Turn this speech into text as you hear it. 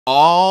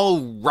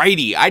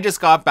Alrighty, I just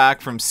got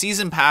back from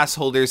Season Pass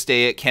Holders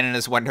Day at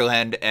Canada's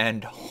Wonderland,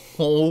 and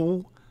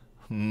oh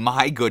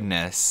my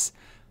goodness,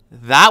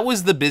 that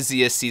was the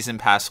busiest Season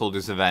Pass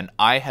Holders event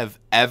I have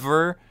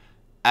ever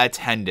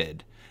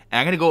attended. And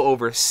I'm going to go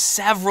over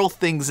several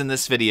things in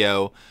this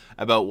video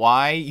about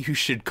why you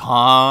should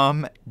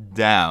calm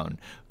down.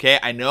 Okay,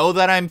 I know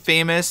that I'm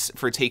famous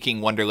for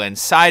taking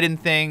Wonderland's side in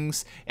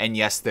things, and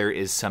yes, there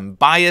is some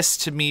bias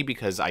to me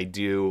because I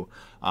do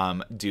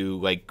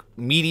like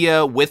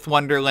media with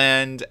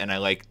Wonderland, and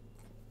I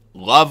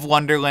love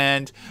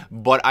Wonderland,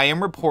 but I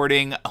am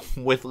reporting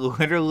with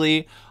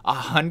literally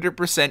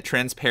 100%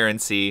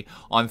 transparency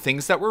on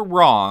things that were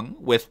wrong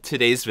with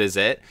today's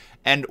visit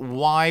and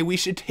why we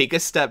should take a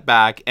step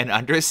back and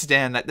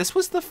understand that this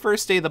was the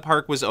first day the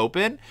park was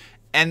open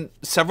and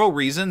several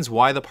reasons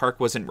why the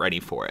park wasn't ready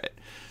for it.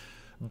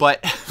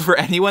 But for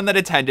anyone that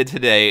attended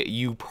today,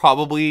 you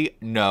probably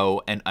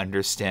know and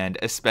understand,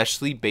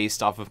 especially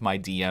based off of my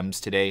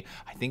DMs today.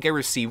 I think I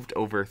received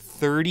over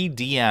 30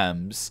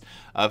 DMs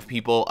of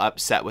people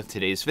upset with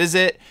today's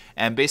visit.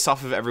 And based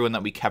off of everyone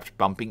that we kept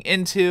bumping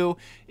into,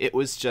 it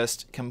was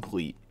just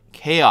complete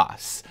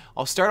chaos.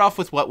 I'll start off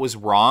with what was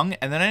wrong,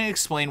 and then I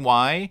explain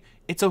why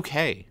it's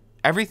okay.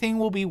 Everything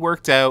will be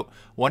worked out.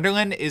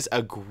 Wonderland is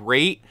a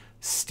great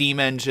steam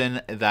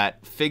engine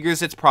that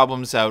figures its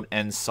problems out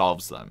and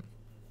solves them.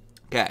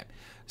 Okay,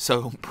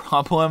 so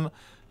problem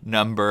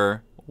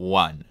number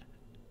one,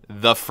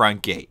 the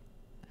front gate.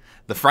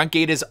 The front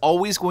gate is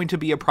always going to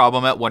be a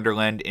problem at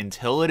Wonderland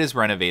until it is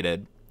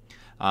renovated.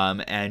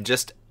 And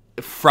just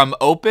from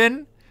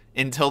open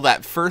until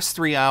that first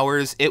 3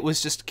 hours, it was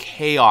just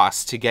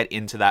chaos to get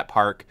into that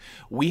park.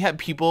 We had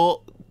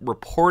people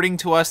reporting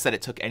to us that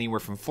it took anywhere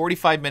from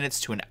 45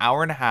 minutes to an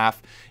hour and a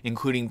half,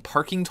 including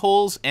parking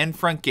tolls and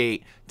front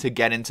gate, to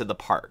get into the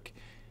park.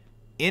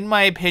 In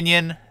my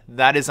opinion,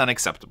 that is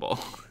unacceptable.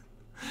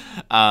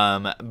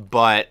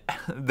 But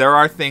there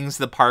are things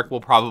the park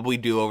will probably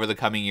do over the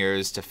coming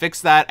years to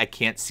fix that. I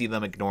can't see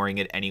them ignoring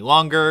it any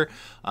longer.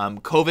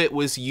 COVID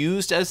was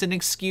used as an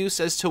excuse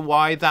as to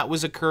why that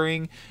was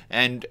occurring,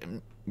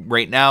 and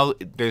right now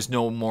there's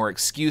no more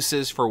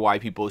excuses for why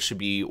people should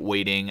be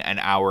waiting an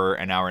hour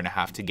and a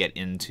half to get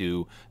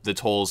into the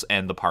tolls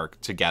and the park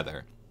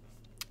together.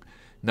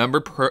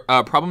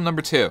 Problem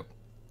number two,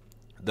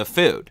 the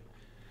food.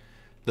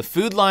 The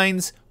food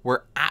lines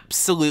were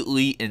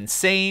absolutely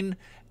insane,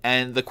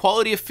 and the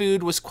quality of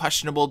food was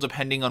questionable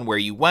depending on where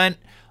you went.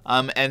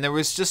 And there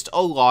was just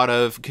a lot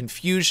of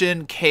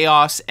confusion,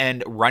 chaos,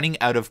 and running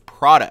out of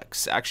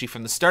products. Actually,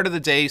 from the start of the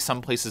day,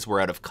 some places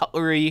were out of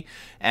cutlery,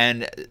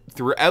 and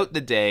throughout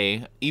the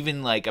day,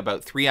 even like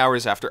about 3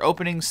 hours after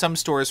opening, some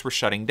stores were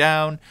shutting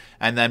down,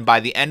 and then by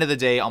the end of the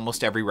day,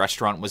 almost every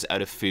restaurant was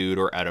out of food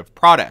or out of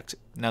product.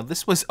 Now,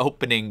 this was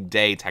opening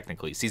day,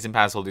 technically, Season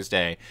Pass Holders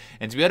Day,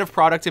 and to be out of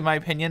product, in my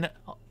opinion,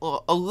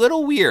 a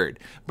little weird.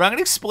 But I'm going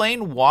to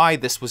explain why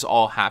this was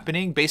all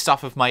happening based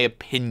off of my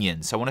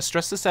opinion. So I want to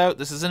stress this out.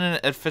 This isn't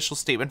an official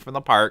statement from the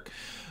park,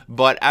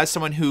 but as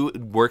someone who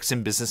works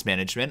in business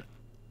management,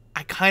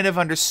 I kind of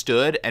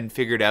understood and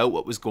figured out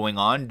what was going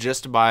on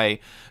just by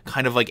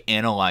kind of like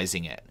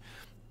analyzing it.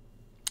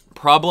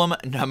 Problem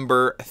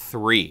number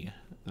three,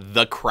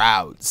 the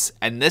crowds.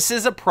 And this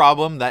is a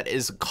problem that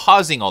is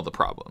causing all the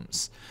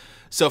problems.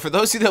 So for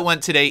those of you that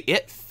went today,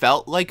 it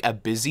felt like a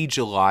busy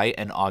July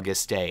and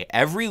August day.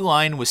 Every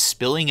line was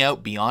spilling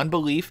out beyond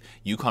belief.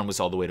 Yukon was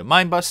all the way to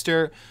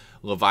Minebuster.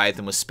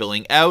 Leviathan was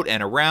spilling out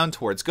and around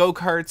towards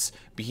go-karts.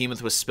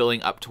 Behemoth was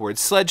spilling up towards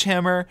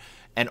Sledgehammer.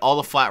 And all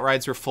the flat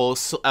rides were full.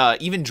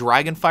 Even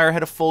Dragonfire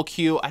had a full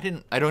queue. I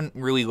don't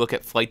really look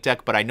at Flight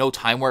Deck, but I know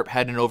Time Warp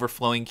had an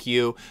overflowing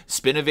queue.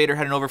 Spinnovator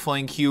had an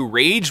overflowing queue.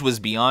 Rage was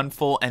beyond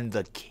full, and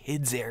the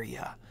kids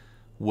area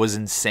was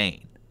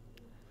insane.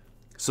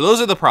 So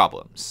those are the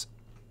problems.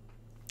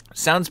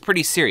 Sounds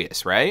pretty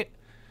serious, right?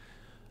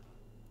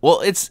 Well,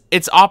 it's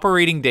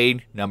operating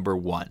day number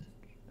one,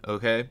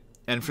 okay?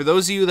 And for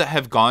those of you that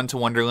have gone to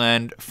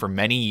Wonderland for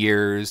many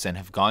years and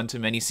have gone to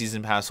many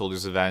Season Pass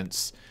Holders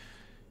events,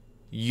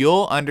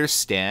 you'll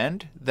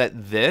understand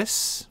that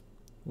this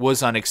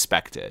was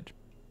unexpected.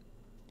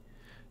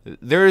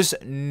 There's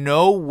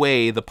no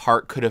way the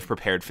park could have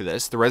prepared for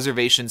this. The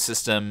reservation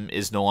system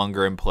is no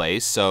longer in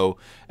place, so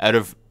out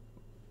of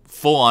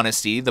full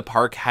honesty, the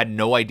park had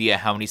no idea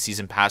how many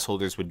Season Pass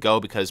holders would go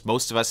because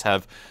most of us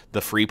have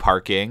the free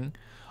parking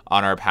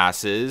on our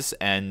passes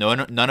and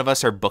none of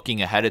us are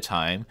booking ahead of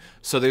time.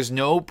 So there's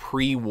no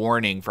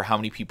pre-warning for how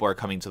many people are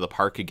coming to the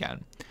park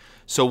again.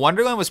 So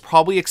Wonderland was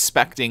probably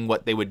expecting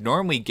what they would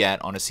normally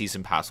get on a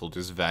Season Pass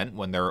holders event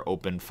when they're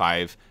open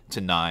 5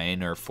 to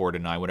 9 or 4 to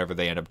 9, whatever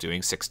they end up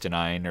doing, 6 to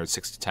 9 or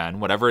 6 to 10,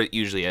 whatever it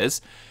usually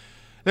is.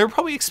 They were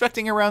probably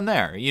expecting around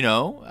there, you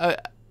know,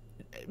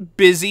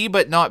 busy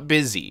but not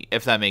busy,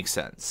 if that makes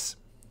sense.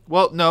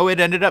 Well, no, it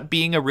ended up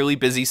being a really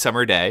busy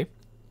summer day,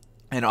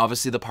 and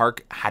obviously the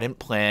park hadn't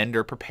planned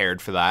or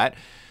prepared for that.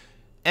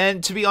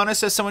 And to be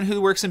honest, as someone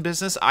who works in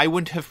business, I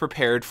wouldn't have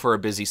prepared for a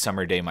busy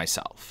summer day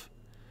myself.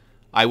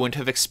 I wouldn't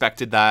have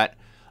expected that.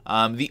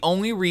 The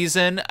only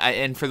reason,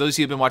 and for those of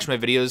you who have been watching my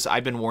videos,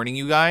 I've been warning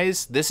you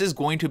guys, this is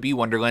going to be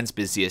Wonderland's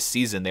busiest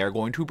season. They are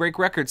going to break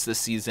records this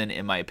season,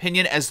 in my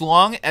opinion, as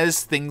long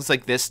as things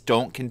like this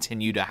don't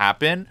continue to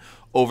happen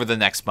over the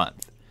next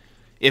month.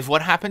 If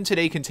what happened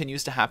today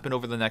continues to happen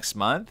over the next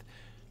month,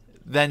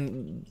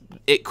 then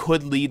it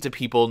could lead to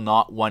people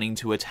not wanting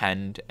to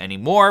attend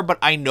anymore. But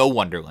I know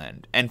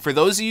Wonderland. And for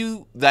those of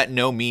you that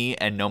know me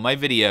and know my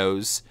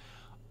videos,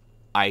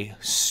 I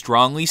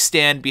strongly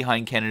stand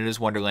behind Canada's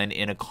Wonderland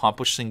in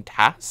accomplishing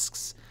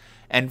tasks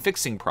and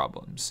fixing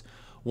problems.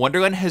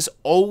 Wonderland has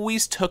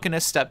always taken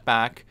a step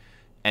back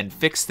and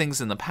fixed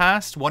things in the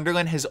past.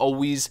 Wonderland has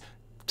always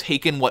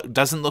taken what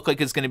doesn't look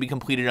like it's going to be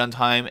completed on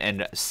time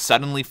and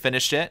suddenly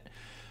finished it.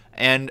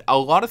 And a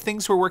lot of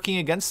things were working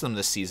against them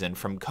this season,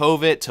 from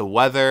COVID to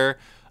weather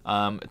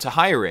to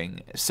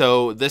hiring.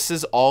 So this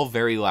is all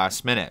very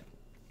last minute.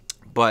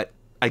 But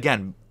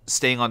again,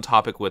 staying on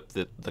topic with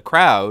the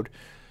crowd,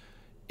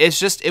 it's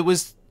just,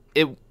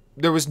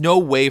 there was no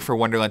way for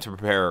Wonderland to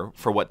prepare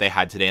for what they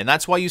had today. And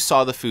that's why you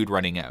saw the food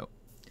running out.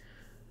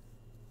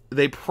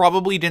 They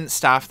probably didn't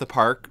staff the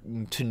park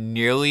to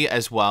nearly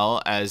as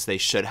well as they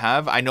should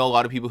have. I know a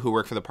lot of people who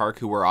work for the park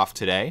who were off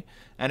today.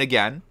 And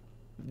again,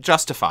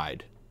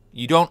 justified.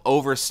 You don't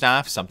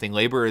overstaff something.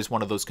 Labor is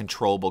one of those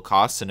controllable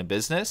costs in a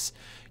business.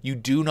 You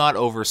do not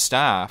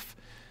overstaff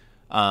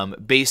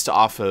based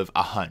off of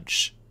a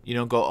hunch. You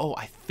don't go, oh,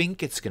 I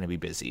think it's going to be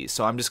busy,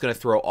 so I'm just going to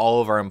throw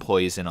all of our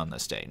employees in on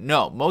this day.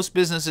 No, most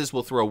businesses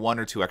will throw 1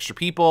 or 2 extra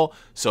people.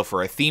 So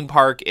for a theme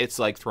park, it's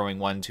like throwing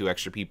 1, 2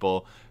 extra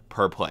people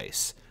per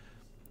place.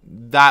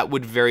 That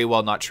would very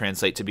well not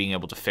translate to being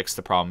able to fix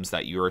the problems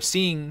that you are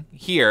seeing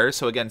here.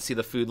 So again, see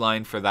the food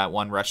line for that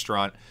one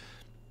restaurant.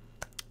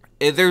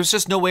 There's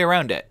just no way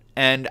around it.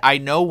 And I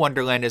know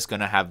Wonderland is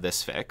going to have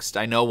this fixed.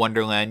 I know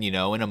Wonderland, in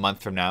a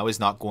month from now is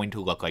not going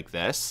to look like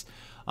this.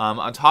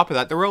 On top of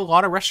that, there were a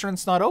lot of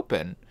restaurants not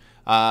open.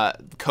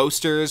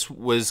 Coasters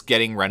was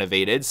getting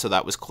renovated, so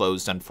that was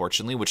closed,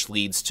 unfortunately, which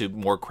leads to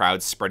more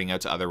crowds spreading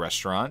out to other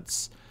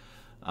restaurants.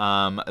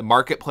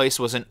 Marketplace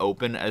wasn't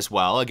open as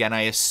well. Again,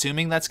 I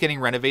assuming that's getting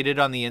renovated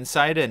on the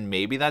inside, and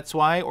maybe that's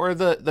why, or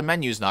the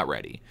menu's not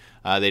ready.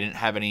 They didn't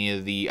have any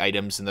of the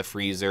items in the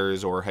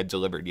freezers or had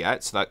delivered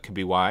yet, so that could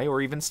be why,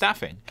 or even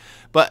staffing.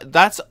 But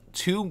that's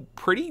 2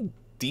 pretty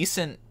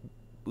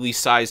decently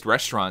sized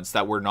restaurants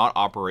that were not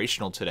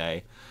operational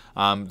today,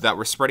 that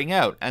were spreading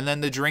out. And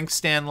then the drink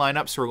stand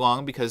lineups were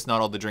long because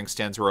not all the drink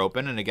stands were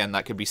open, and again,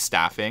 that could be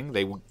staffing.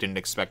 They didn't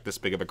expect this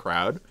big of a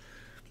crowd.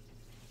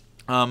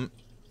 And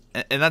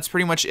that's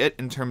pretty much it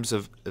in terms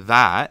of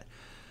that.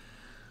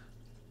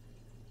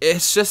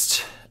 It's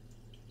just,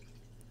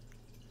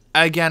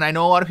 again, I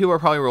know a lot of people are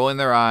probably rolling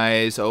their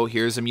eyes. Oh,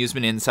 here's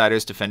Amusement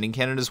Insiders defending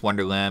Canada's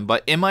Wonderland.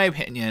 But in my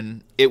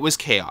opinion, it was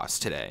chaos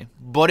today.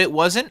 But it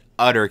wasn't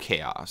utter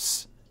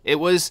chaos.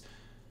 It was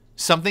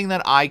something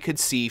that I could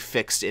see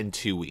fixed in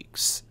 2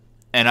 weeks.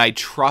 And I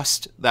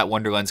trust that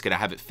Wonderland's going to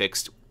have it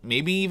fixed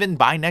maybe even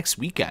by next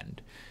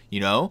weekend.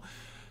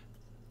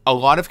 A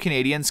lot of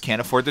Canadians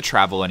can't afford to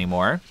travel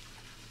anymore.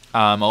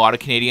 A lot of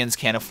Canadians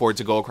can't afford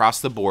to go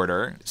across the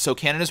border. So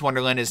Canada's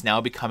Wonderland is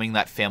now becoming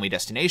that family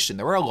destination.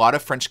 There were a lot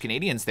of French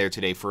Canadians there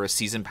today for a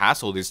season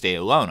pass holders day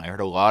alone. I heard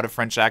a lot of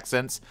French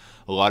accents,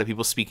 a lot of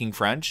people speaking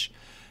French.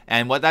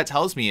 And what that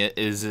tells me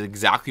is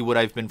exactly what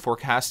I've been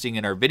forecasting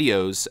in our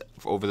videos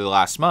over the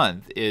last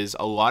month, is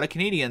a lot of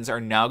Canadians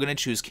are now going to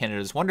choose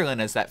Canada's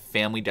Wonderland as that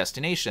family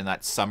destination,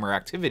 that summer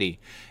activity.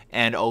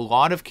 And a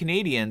lot of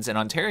Canadians and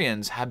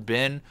Ontarians have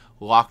been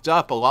locked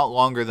up a lot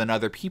longer than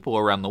other people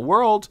around the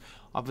world.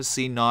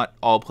 Obviously, not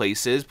all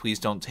places. Please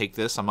don't take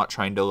this. I'm not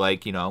trying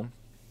to,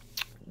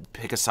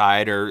 pick a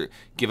side or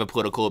give a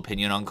political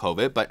opinion on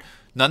COVID. But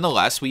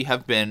nonetheless, we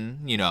have been,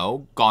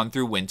 gone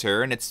through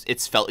winter. And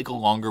it's felt like a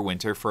longer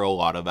winter for a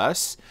lot of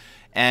us.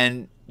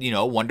 And,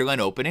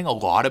 Wonderland opening, a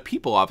lot of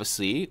people,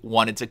 obviously,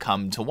 wanted to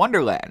come to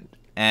Wonderland.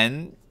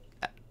 And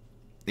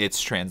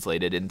it's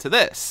translated into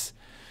this.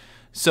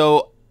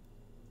 So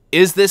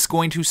is this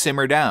going to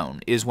simmer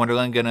down? Is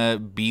Wonderland going to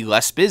be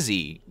less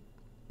busy?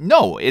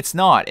 No, it's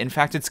not. In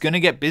fact, it's going to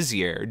get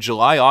busier.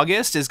 July,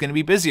 August is going to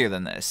be busier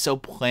than this. So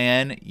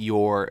plan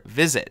your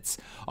visits.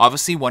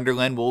 Obviously,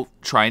 Wonderland will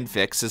try and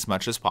fix as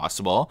much as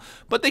possible,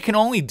 but they can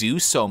only do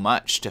so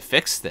much to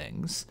fix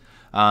things.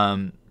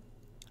 No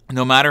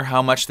matter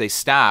how much they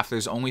staff,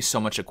 there's only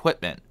so much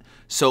equipment.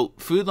 So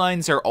food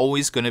lines are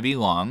always going to be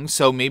long,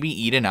 so maybe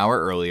eat an hour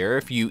earlier.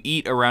 If you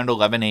eat around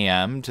 11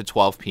 a.m. to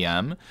 12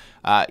 p.m.,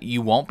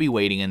 you won't be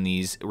waiting in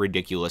these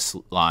ridiculous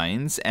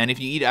lines. And if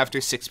you eat after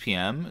 6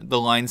 p.m., the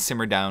lines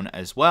simmer down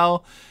as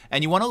well.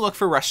 And you want to look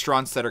for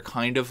restaurants that are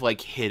kind of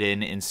like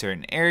hidden in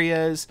certain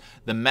areas.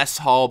 The mess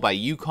hall by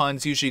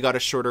Yukon's usually got a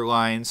shorter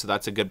line, so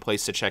that's a good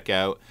place to check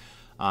out.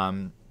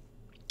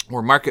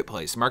 Or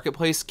Marketplace.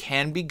 Marketplace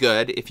can be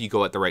good if you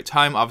go at the right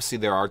time. Obviously,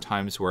 there are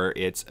times where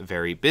it's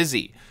very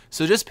busy.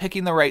 So just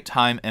picking the right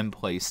time and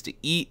place to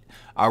eat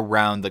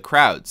around the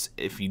crowds.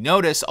 If you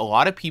notice, a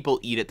lot of people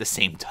eat at the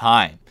same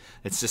time.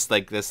 It's just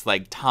like this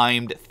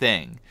timed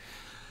thing.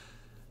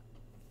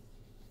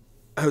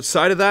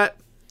 Outside of that,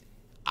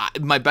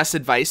 my best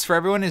advice for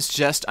everyone is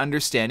just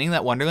understanding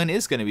that Wonderland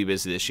is going to be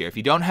busy this year. If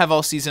you don't have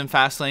all season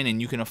Fastlane and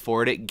you can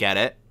afford it, get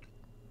it.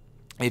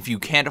 If you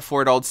can't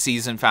afford all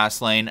season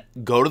Fastlane,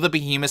 go to the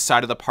Behemoth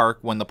side of the park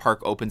when the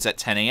park opens at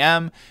 10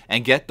 a.m.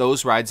 and get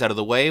those rides out of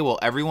the way while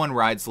everyone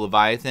rides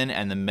Leviathan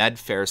and the Med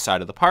Fair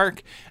side of the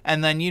park.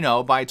 And then, you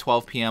know, by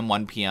 12 p.m.,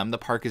 1 p.m., the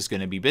park is going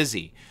to be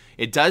busy.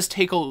 It does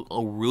take a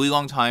really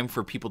long time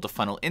for people to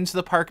funnel into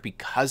the park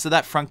because of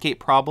that front gate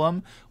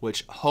problem,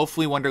 which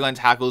hopefully Wonderland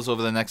tackles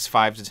over the next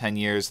 5 to 10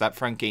 years. That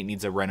front gate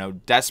needs a reno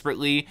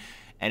desperately,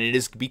 and it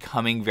is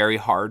becoming very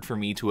hard for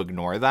me to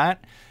ignore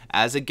that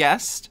as a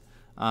guest,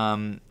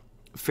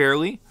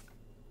 fairly.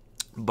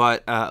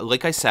 But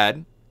like I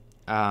said,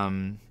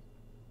 I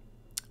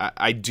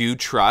do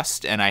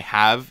trust, and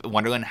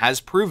Wonderland has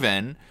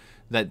proven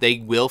that they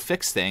will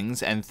fix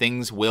things and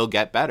things will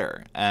get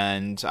better.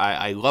 And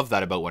I love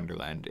that about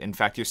Wonderland. In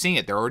fact, you're seeing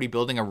it. They're already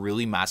building a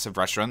really massive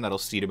restaurant that'll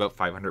seat about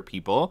 500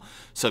 people.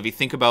 So if you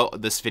think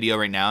about this video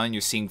right now and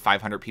you're seeing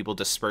 500 people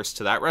dispersed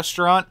to that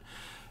restaurant,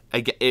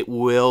 it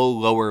will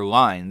lower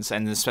lines.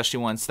 And especially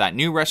once that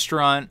new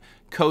restaurant,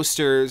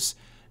 coasters,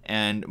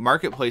 and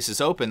marketplace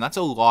is open, that's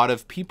a lot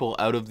of people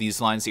out of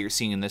these lines that you're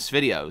seeing in this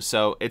video.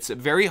 So it's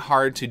very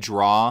hard to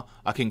draw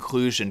a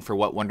conclusion for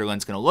what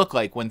Wonderland's going to look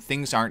like when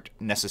things aren't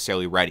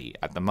necessarily ready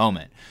at the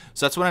moment.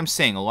 So that's what I'm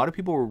saying. A lot of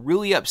people were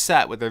really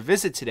upset with their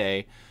visit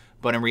today,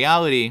 but in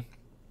reality,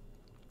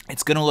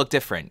 it's going to look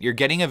different. You're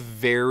getting a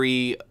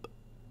very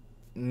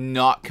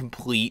not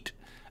complete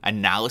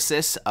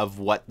analysis of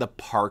what the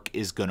park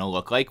is going to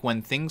look like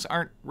when things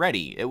aren't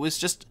ready. It was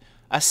just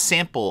a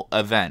sample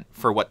event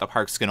for what the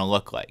park's going to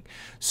look like.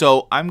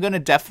 So I'm going to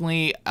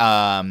definitely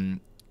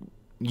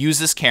use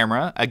this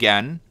camera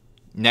again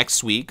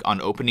next week on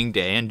opening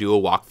day and do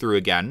a walkthrough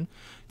again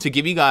to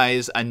give you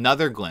guys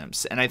another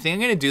glimpse. And I think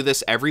I'm going to do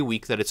this every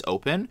week that it's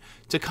open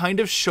to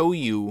kind of show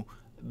you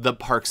the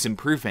park's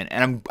improvement.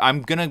 And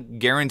I'm going to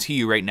guarantee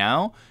you right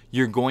now,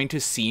 you're going to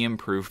see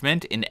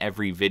improvement in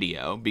every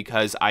video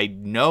because I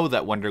know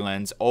that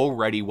Wonderland's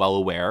already well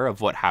aware of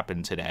what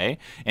happened today.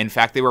 In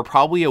fact, they were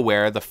probably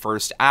aware the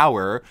first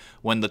hour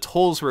when the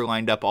tolls were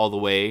lined up all the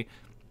way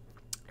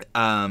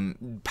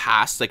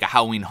past like a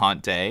Halloween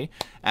haunt day,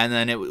 and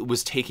then it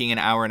was taking an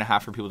hour and a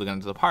half for people to get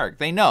into the park.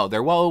 They know,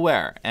 they're well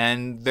aware,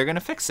 and they're going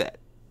to fix it.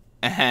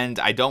 And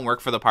I don't work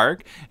for the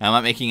park, and I'm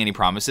not making any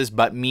promises,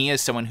 but me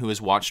as someone who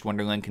has watched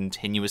Wonderland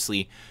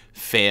continuously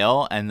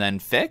fail and then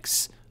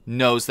fix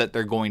knows that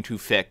they're going to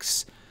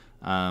fix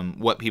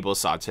what people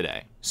saw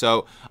today.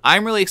 So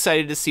I'm really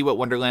excited to see what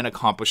Wonderland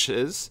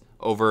accomplishes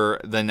over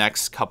the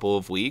next couple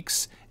of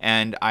weeks,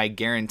 and I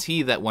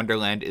guarantee that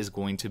Wonderland is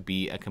going to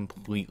be a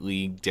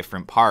completely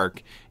different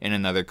park in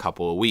another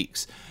couple of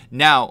weeks.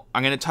 Now,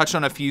 I'm going to touch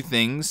on a few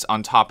things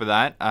on top of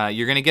that.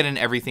 You're going to get an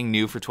Everything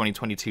New for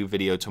 2022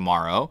 video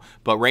tomorrow,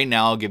 but right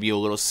now I'll give you a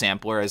little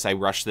sampler as I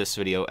rush this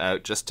video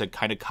out just to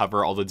kind of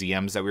cover all the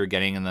DMs that we were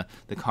getting in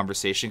the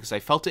conversation, because I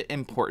felt it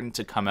important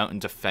to come out and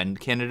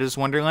defend Canada's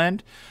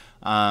Wonderland.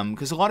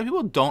 Because a lot of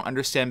people don't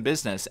understand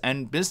business,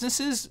 and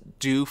businesses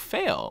do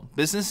fail.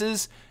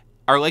 Businesses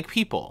are like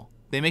people.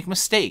 They make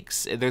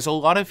mistakes. There's a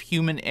lot of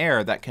human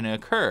error that can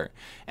occur.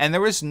 And there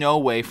was no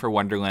way for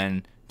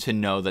Wonderland to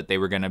know that they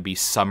were going to be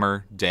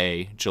summer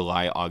day,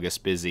 July,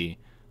 August busy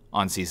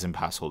on Season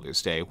Pass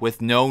Holders Day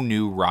with no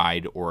new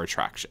ride or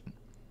attraction.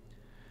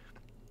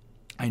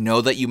 I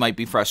know that you might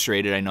be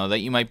frustrated. I know that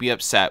you might be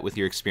upset with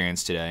your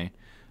experience today,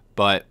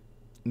 but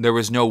there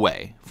was no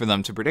way for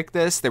them to predict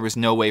this. There was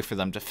no way for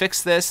them to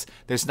fix this.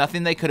 There's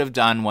nothing they could have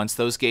done once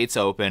those gates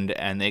opened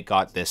and they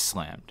got this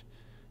slammed.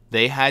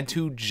 They had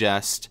to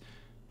just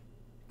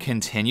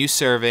continue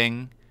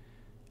serving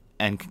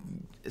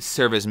and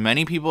serve as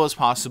many people as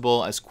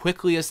possible as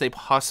quickly as they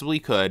possibly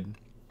could.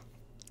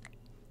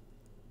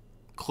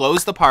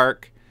 Close the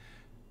park,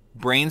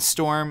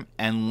 brainstorm,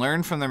 and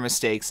learn from their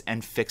mistakes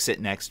and fix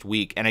it next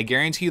week. And I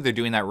guarantee you they're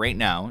doing that right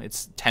now.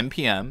 It's 10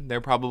 p.m.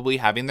 They're probably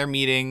having their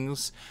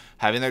meetings,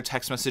 having their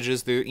text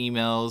messages, their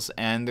emails,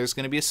 and there's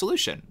going to be a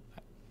solution.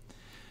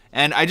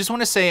 And I just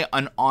want to say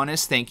an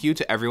honest thank you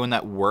to everyone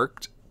that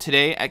worked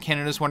today at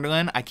Canada's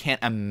Wonderland. I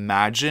can't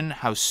imagine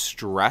how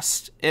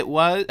stressful it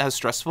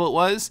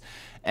was,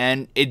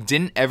 and it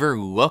didn't ever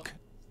look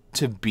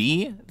to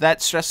be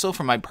that stressful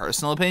from my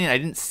personal opinion. I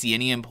didn't see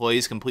any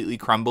employees completely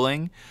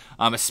crumbling,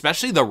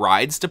 especially the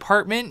rides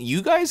department.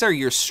 You guys are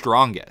your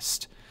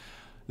strongest.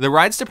 The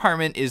rides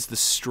department is the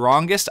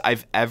strongest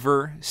I've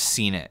ever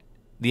seen it.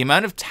 The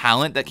amount of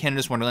talent that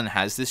Canada's Wonderland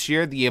has this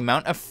year, the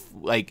amount of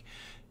like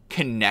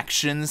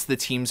connections the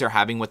teams are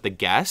having with the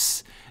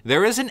guests,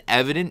 there is an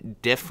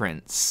evident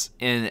difference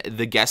in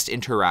the guest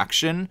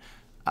interaction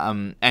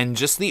and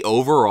just the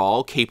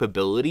overall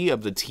capability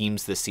of the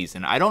teams this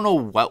season. I don't know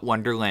what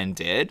Wonderland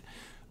did,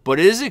 but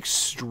it is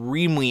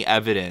extremely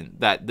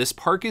evident that this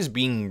park is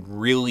being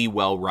really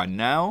well run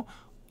now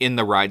in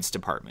the rides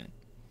department.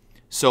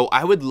 So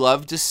I would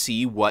love to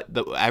see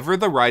whatever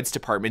the rides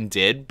department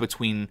did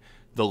between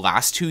the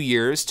last 2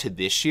 years to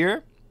this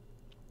year.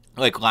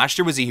 Like, last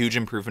year was a huge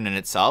improvement in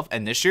itself,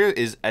 and this year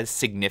is a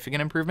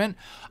significant improvement.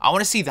 I want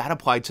to see that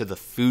applied to the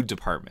food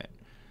department.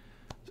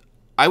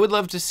 I would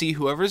love to see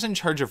whoever's in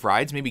charge of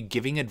rides maybe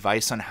giving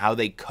advice on how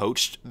they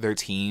coached their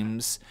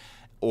teams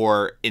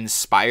or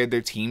inspired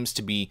their teams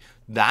to be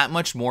that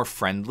much more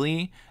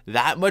friendly,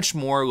 that much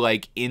more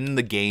like in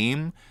the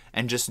game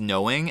and just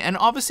knowing. And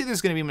obviously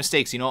there's going to be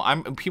mistakes. You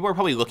know, people are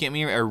probably looking at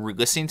me or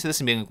listening to this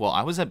and being like, well,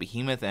 I was at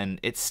Behemoth and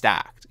it's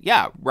stacked.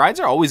 Yeah, rides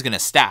are always going to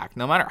stack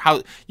no matter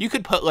how. You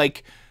could put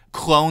like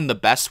clone the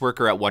best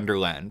worker at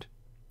Wonderland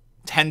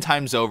 10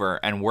 times over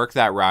and work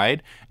that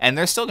ride, and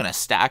they're still going to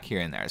stack here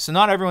and there. So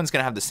not everyone's going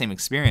to have the same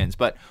experience,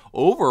 but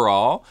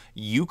overall,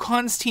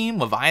 Yukon's team,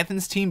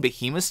 Leviathan's team,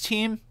 Behemoth's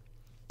team,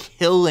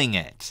 killing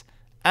it.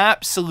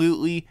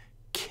 Absolutely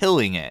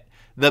killing it.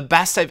 The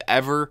best I've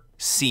ever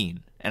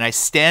seen, and I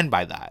stand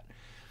by that.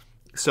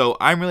 So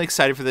I'm really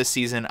excited for this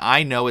season.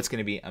 I know it's going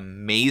to be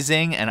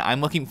amazing, and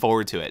I'm looking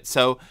forward to it.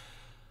 So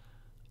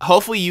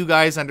hopefully you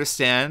guys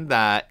understand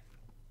that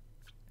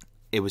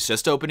it was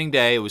just opening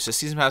day. It was just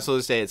Season Pass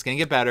Holders Day. It's going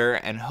to get better.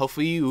 And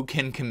hopefully you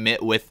can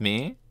commit with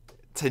me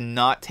to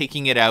not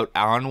taking it out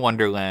on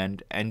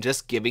Wonderland and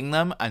just giving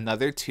them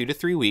another 2 to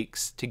 3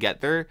 weeks to get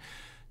their,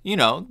 you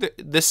know,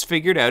 this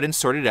figured out and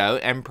sorted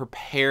out and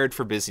prepared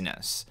for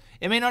busyness.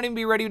 It may not even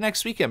be ready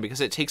next weekend because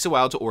it takes a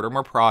while to order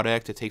more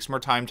product. It takes more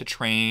time to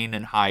train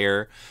and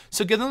hire.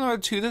 So give them another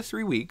 2 to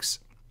 3 weeks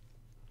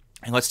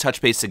and let's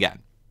touch base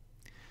again.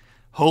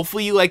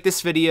 Hopefully you like this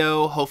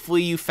video.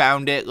 Hopefully you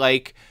found it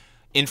like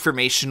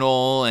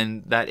informational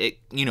and that it,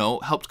 you know,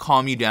 helped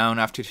calm you down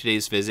after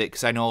today's visit,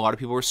 because I know a lot of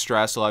people were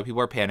stressed, a lot of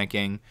people are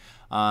panicking.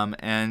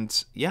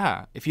 And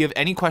yeah, if you have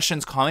any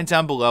questions, comment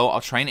down below.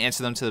 I'll try and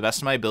answer them to the best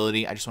of my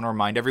ability. I just want to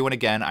remind everyone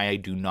again, I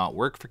do not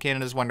work for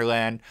Canada's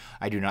Wonderland.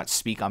 I do not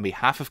speak on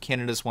behalf of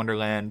Canada's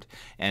Wonderland.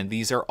 And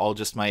these are all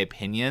just my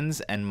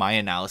opinions and my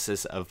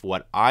analysis of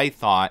what I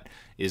thought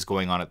is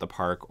going on at the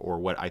park or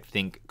what I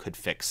think could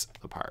fix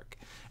the park.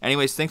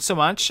 Anyways, thanks so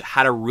much.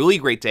 Had a really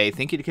great day.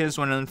 Thank you to Canada's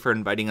Wonderland for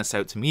inviting us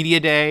out to Media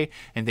Day.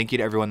 And thank you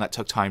to everyone that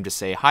took time to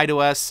say hi to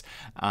us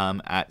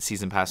at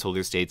Season Pass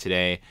Holders Day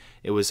today.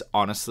 It was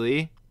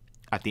honestly,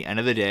 at the end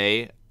of the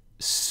day,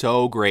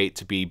 so great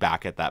to be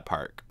back at that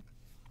park.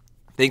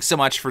 Thanks so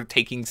much for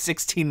taking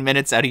 16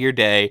 minutes out of your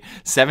day,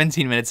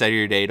 17 minutes out of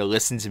your day to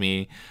listen to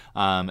me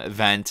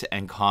vent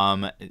and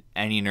calm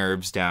any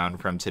nerves down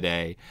from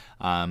today.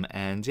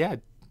 And yeah,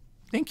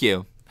 thank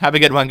you. Have a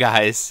good one,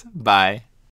 guys. Bye.